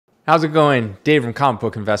How's it going? Dave from Comic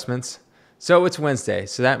Book Investments. So it's Wednesday,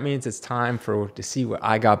 so that means it's time to see what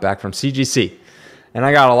I got back from CGC. And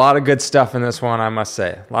I got a lot of good stuff in this one, I must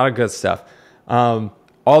say. A lot of good stuff. All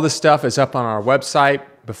the stuff is up on our website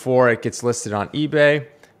before it gets listed on eBay.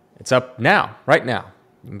 It's up now, right now.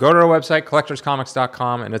 You can go to our website,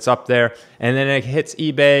 collectorscomics.com, and it's up there. And then it hits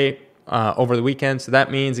eBay over the weekend, so that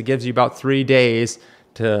means it gives you about 3 days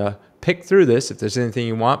to pick through this if there's anything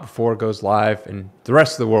you want before it goes live and the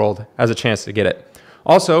rest of the world has a chance to get it.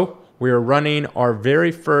 Also, we are running our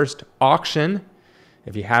very first auction.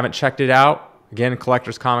 If you haven't checked it out, again,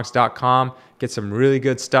 collectorscomics.com. Get some really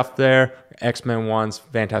good stuff there. X-Men ones,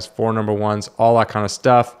 Fantastic Four #1s, all that kind of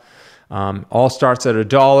stuff. All starts at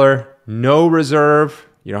 $1. No reserve.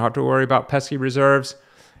 You don't have to worry about pesky reserves.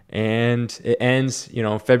 And it ends,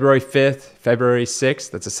 February 5th, February 6th.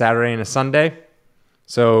 That's a Saturday and a Sunday.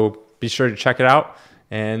 So be sure to check it out.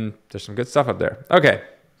 And there's some good stuff up there. Okay.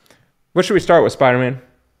 What should we start with, Spider-Man?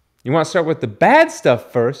 You want to start with the bad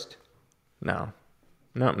stuff first? No.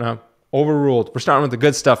 Overruled. We're starting with the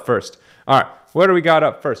good stuff first. All right. What do we got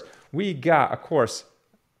up first? We got, of course,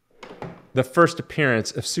 the first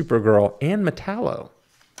appearance of Supergirl and Metallo.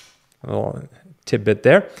 A little tidbit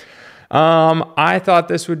there. I thought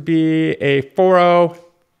this would be a 4.0.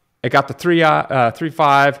 It got the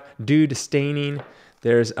 3.5 due to staining.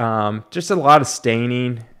 There's just a lot of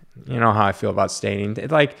staining. You know how I feel about staining.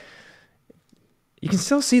 You can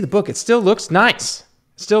still see the book. It still looks nice.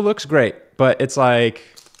 It still looks great. But it's like,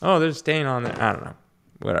 oh, there's stain on there. I don't know.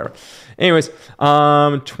 Whatever. Anyways,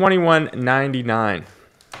 $21.99.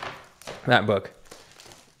 That book.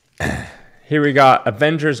 Here we got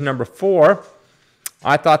Avengers #4.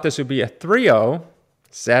 I thought this would be a 3.0.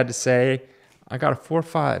 Sad to say, I got a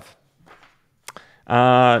 4.5.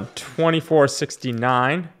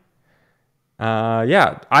 $24.69.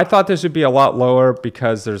 Yeah, I thought this would be a lot lower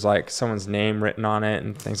because there's like someone's name written on it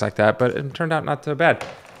and things like that, but it turned out not so bad.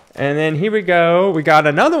 And then here we go. We got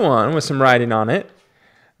another one with some writing on it.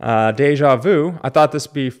 Deja Vu. I thought this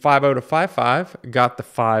would be 5.0 to 5.5. Got the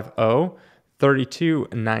 5.0.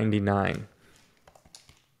 $32.99.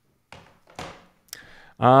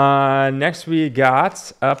 Next we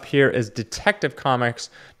got up here is Detective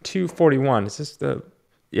Comics 241. Is this the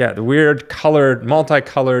weird colored,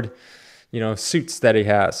 multicolored, suits that he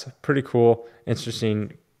has. Pretty cool,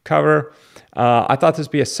 interesting cover. I thought this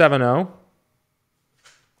would be a 7.0.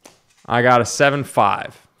 I got a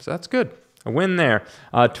 7.5. So that's good. A win there.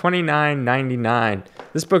 $29.99.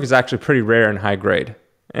 This book is actually pretty rare and high grade.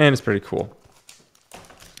 And it's pretty cool.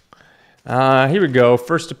 Here we go.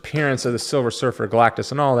 First appearance of the Silver Surfer,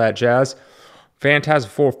 Galactus, and all that jazz. Phantasm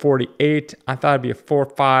 448. I thought it'd be a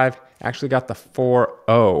 4.5. Actually got the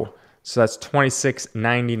 4.0. So that's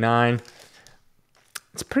 $26.99.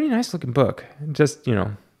 It's a pretty nice looking book. Just,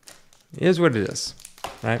 it is what it is,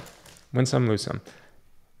 right? Win some, lose some.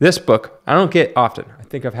 This book, I don't get often. I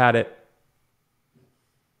think I've had it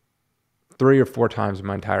 3 or 4 times in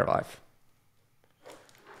my entire life.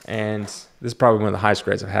 And this is probably one of the highest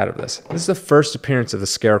grades I've had of this. This is the first appearance of the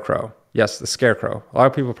Scarecrow. Yes, the Scarecrow. A lot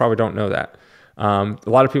of people probably don't know that. A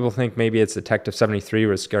lot of people think maybe it's Detective 73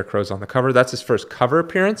 where Scarecrow's on the cover. That's his first cover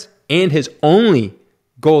appearance and his only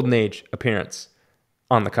Golden Age appearance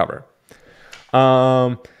on the cover.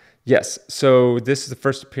 Yes, so this is the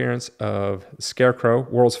first appearance of the Scarecrow,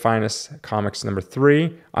 World's Finest Comics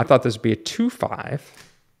 #3. I thought this would be a 2.5.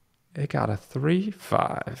 It got a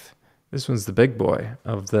 3.5. This one's the big boy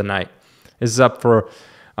of the night. This is up for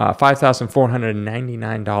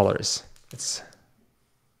 $5,499. It's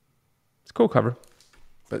a cool cover.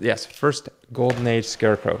 But yes, first Golden Age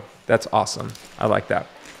Scarecrow. That's awesome. I like that.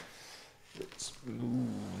 Let's move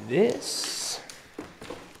this.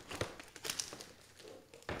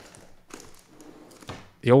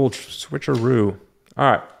 The old switcheroo.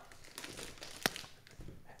 All right.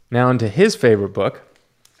 Now into his favorite book.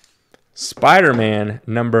 Spider-Man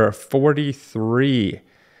 #43.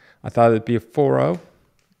 I thought it'd be a 4.0.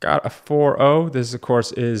 Got a 4.0. This, of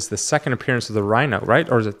course, is the second appearance of the Rhino, right?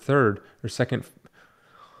 Or is it third or second?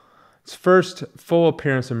 It's first full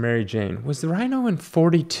appearance of Mary Jane. Was the Rhino in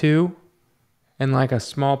 42? In like a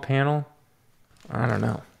small panel? I don't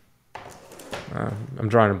know. I'm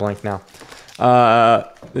drawing a blank now.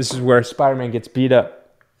 This is where Spider-Man gets beat up.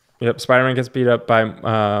 Yep, Spider-Man gets beat up by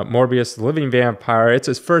Morbius, the living vampire. It's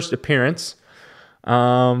his first appearance.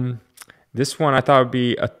 This one I thought would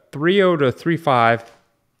be a 3.0 to 3.5.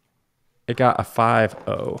 It got a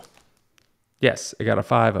 5.0. Yes, it got a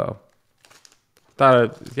 5.0.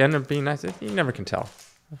 Thought it ended up being nice. You never can tell.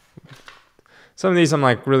 Some of these I'm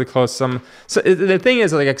like really close. So the thing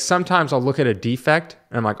is, like sometimes I'll look at a defect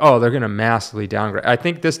and I'm like, oh, they're gonna massively downgrade. I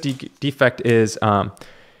think this defect is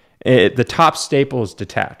the top staple is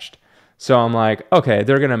detached. So I'm like, okay,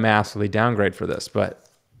 they're gonna massively downgrade for this, but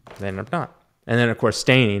they end up not. And then of course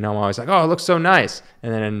staining, I'm always like, oh, it looks so nice,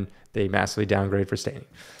 and then they massively downgrade for staining.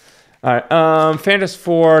 All right, Fantasy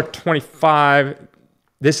 425.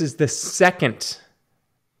 This is the second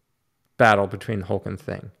battle between Hulk and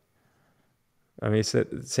Thing. Let me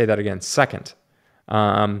say that again. Second.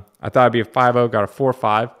 I thought it'd be a 5-0, got a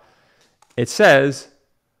 4-5. It says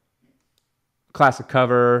classic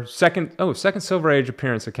cover, second Silver Age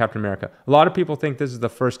appearance of Captain America. A lot of people think this is the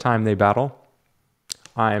first time they battle.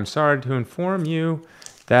 I am sorry to inform you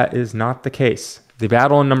that is not the case. They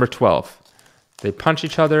battle in number 12. They punch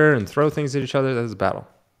each other and throw things at each other. That is a battle.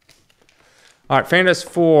 All right, Fantasy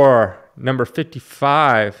 4, number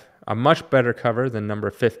 55. A much better cover than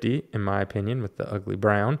number 50, in my opinion, with the ugly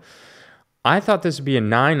brown. I thought this would be a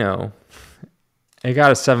 9-0. It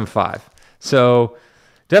got a 7-5. So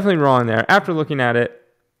definitely wrong there. After looking at it,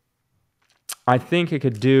 I think it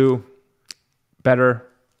could do better,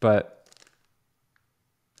 but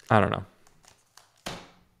I don't know.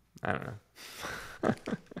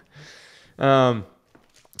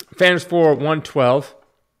 Fantasy 4, 112.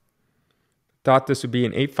 Thought this would be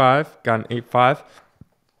an 8-5. Got an 8-5.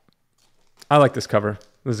 I like this cover.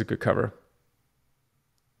 This is a good cover.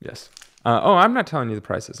 Yes. Oh, I'm not telling you the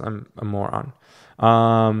prices. I'm a moron.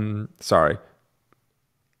 Sorry.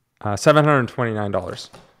 $729.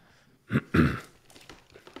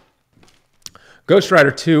 Ghost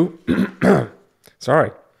Rider 2.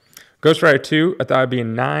 Sorry. Ghost Rider 2, I thought it'd be a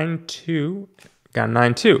 9-2. Got a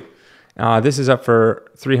 9-2. This is up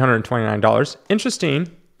for $329.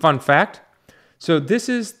 Interesting fun fact. So this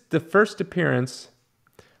is the first appearance.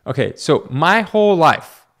 Okay, so my whole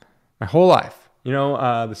life, you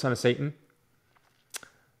know, the son of Satan.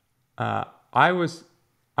 I was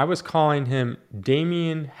calling him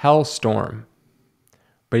Damien Hellstorm,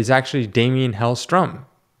 but he's actually Damien Hellstrom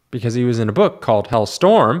because he was in a book called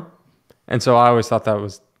Hellstorm, and so I always thought that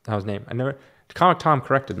was his name. I never. Comic Tom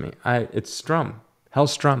corrected me. It's Strum,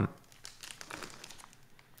 Hellstrom.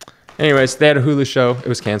 Anyways, they had a Hulu show. It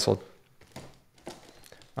was canceled.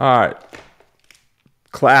 All right.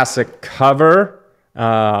 Classic cover.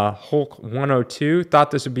 Hulk 102.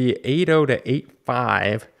 Thought this would be 8-0 to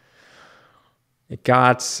 8-5. It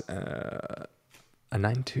got a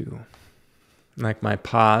 9-2. Like my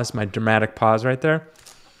pause, my dramatic pause right there.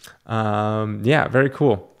 Yeah, very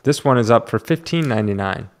cool. This one is up for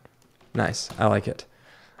 $15.99. Nice. I like it.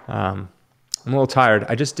 I'm a little tired.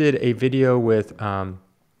 I just did a video with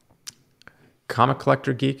Comic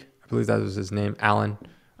Collector Geek. I believe that was his name, Alan.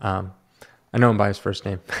 I know him by his first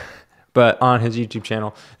name, but on his YouTube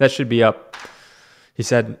channel. That should be up, he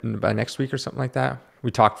said, by next week or something like that.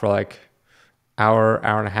 We talked for like hour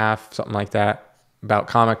and a half, something like that, about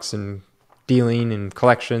comics and dealing and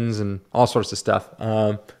collections and all sorts of stuff.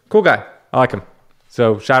 Cool guy. I like him.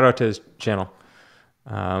 So shout out to his channel.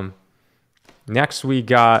 Next we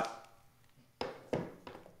got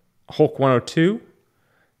Hulk 102.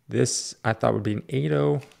 This I thought would be an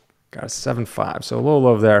 8-0. Got a 7-5, so a little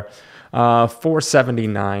low there.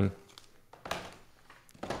 $479.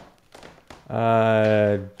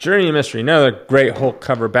 Journey of Mystery, another great Hulk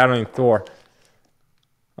cover battling Thor.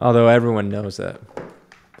 Although everyone knows that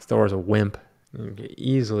Thor's a wimp.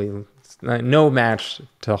 Easily, no match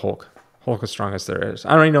to Hulk. Hulk is strongest there is.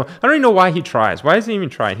 I don't even know why he tries. Why is he even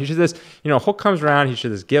trying? He should just, Hulk comes around, he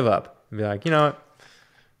should just give up and be like, you know what?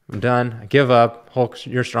 I'm done. I give up. Hulk,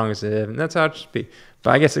 you're strongest, and that's how it should be. But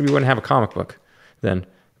I guess if we wouldn't have a comic book, then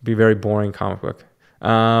it'd be a very boring comic book.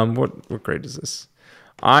 What grade is this?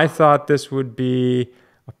 I thought this would be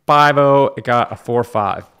a 5-0. It got a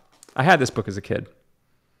 4-5. I had this book as a kid.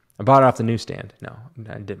 I bought it off the newsstand. No,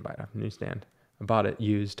 I didn't buy it off the newsstand. I bought it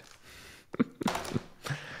used. What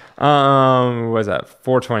was that?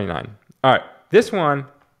 $429. All right, this one,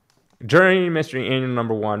 Journey Mystery Annual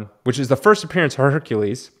number 1, which is the first appearance of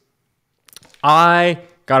Hercules. I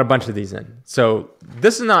got a bunch of these in. So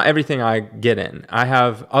this is not everything I get in. I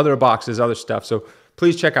have other boxes, other stuff. So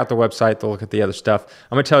please check out the website to look at the other stuff.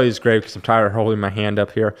 I'm going to tell you it's great because I'm tired of holding my hand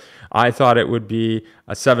up here. I thought it would be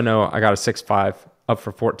a 7-0. I got a 6-5, up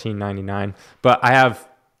for $14.99. But I have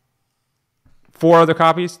 3 other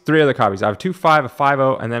copies. I have a 2-5, a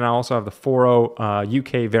 5-0, and then I also have the 4-0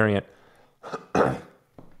 UK variant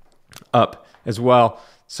up as well.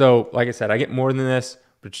 So like I said, I get more than this.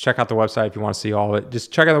 But check out the website if you want to see all of it.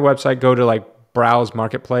 Just check out the website, go to like Browse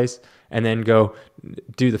Marketplace, and then go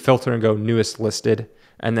do the filter and go newest listed.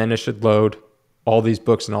 And then it should load all these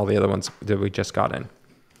books and all the other ones that we just got in.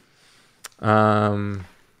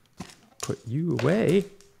 Put you away.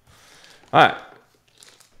 All right.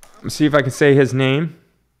 Let's see if I can say his name.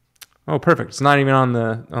 Oh, perfect. It's not even on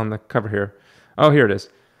the cover here. Oh, here it is.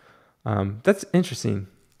 That's interesting.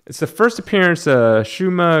 It's the first appearance of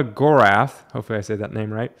Shuma Gorath. Hopefully I say that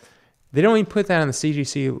name right. They don't even put that on the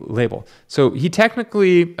CGC label. So he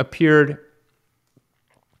technically appeared,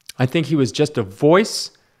 I think he was just a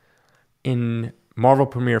voice in Marvel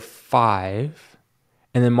Premiere 5.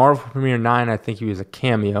 And then Marvel Premiere 9, I think he was a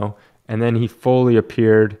cameo. And then he fully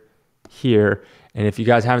appeared here. And if you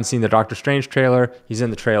guys haven't seen the Doctor Strange trailer, he's in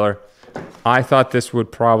the trailer. I thought this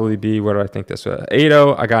would probably be, what do I think this was?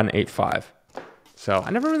 8.0, I got an 8.5. So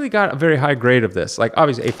I never really got a very high grade of this. Like,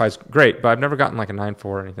 obviously 8.5 is great, but I've never gotten like a 9.4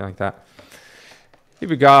 or anything like that. Here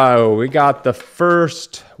we go. We got the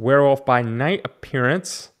first Werewolf by Night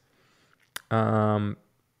appearance. I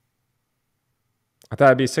thought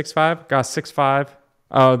it'd be 6.5. Got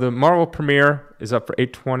 6.5. The Marvel premiere is up for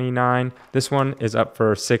 8.29. This one is up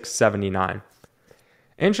for 6.79.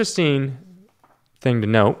 Interesting thing to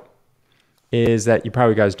note is that you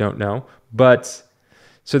probably guys don't know, but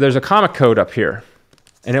so there's a comic code up here,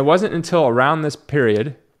 and it wasn't until around this period,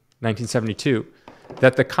 1972,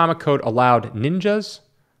 that the comic code allowed ninjas,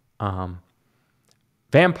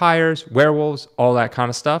 vampires, werewolves, all that kind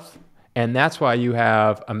of stuff, and that's why you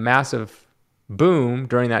have a massive boom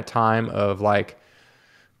during that time of like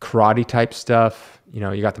karate type stuff. You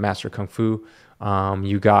know, you got the Master of Kung Fu,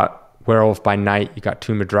 you got Werewolf by Night, you got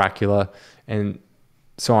Tomb of Dracula, and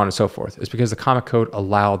so on and so forth. It's because the comic code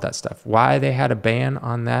allowed that stuff. Why they had a ban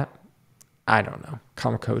on that, I don't know.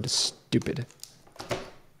 Comic code is stupid.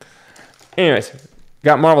 Anyways,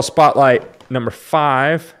 got Marvel Spotlight number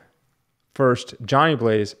 5. First, Johnny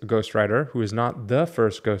Blaze, Ghost Rider, who is not the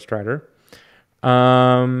first Ghost Rider. Thought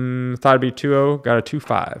it'd be 2.0, got a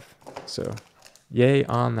 2.5. So, yay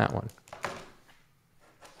on that one.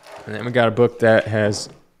 And then we got a book that has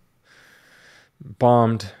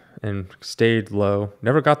bombed and stayed low.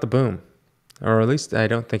 Never got the boom. Or at least I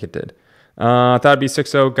don't think it did. Thought it'd be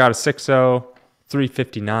 6.0, got a 6.0,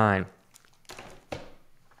 3.59.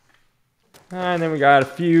 And then we got a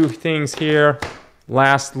few things here.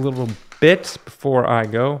 Last little bit before I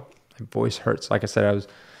go. My voice hurts. Like I said, I was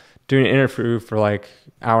doing an interview for like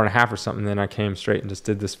an hour and a half or something. Then I came straight and just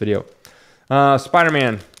did this video.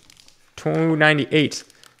 Spider-Man 298.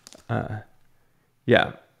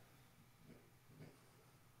 Yeah.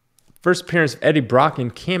 First appearance of Eddie Brock in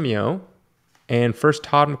cameo. And first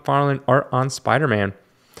Todd McFarlane art on Spider-Man.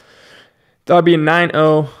 That'll be a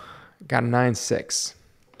 9.0. Got a 9.6.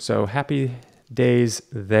 So happy days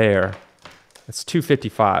there. That's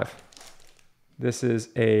 2.55. This is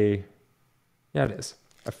a, yeah, it is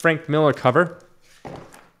a Frank Miller cover.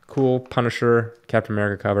 Cool Punisher, Captain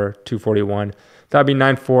America cover, 2.41. That'd be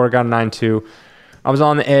 9.4. Got a 9.2. I was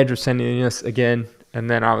on the edge of sending this again, and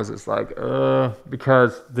then I was just like,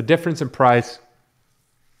 because the difference in price,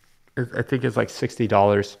 I think it's like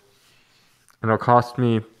 $60, and it'll cost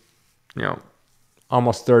me, you know,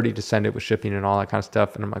 almost $30 to send it with shipping and all that kind of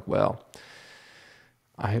stuff. And I'm like, well,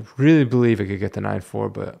 I really believe I could get the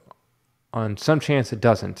 9.4, but on some chance it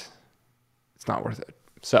doesn't, it's not worth it.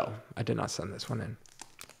 So I did not send this one in.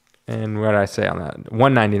 And what did I say on that?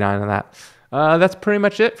 $199 on that. That's pretty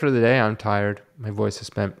much it for the day. I'm tired. My voice is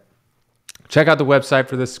spent. Check out the website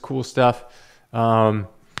for this cool stuff,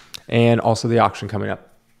 and also the auction coming up.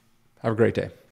 Have a great day.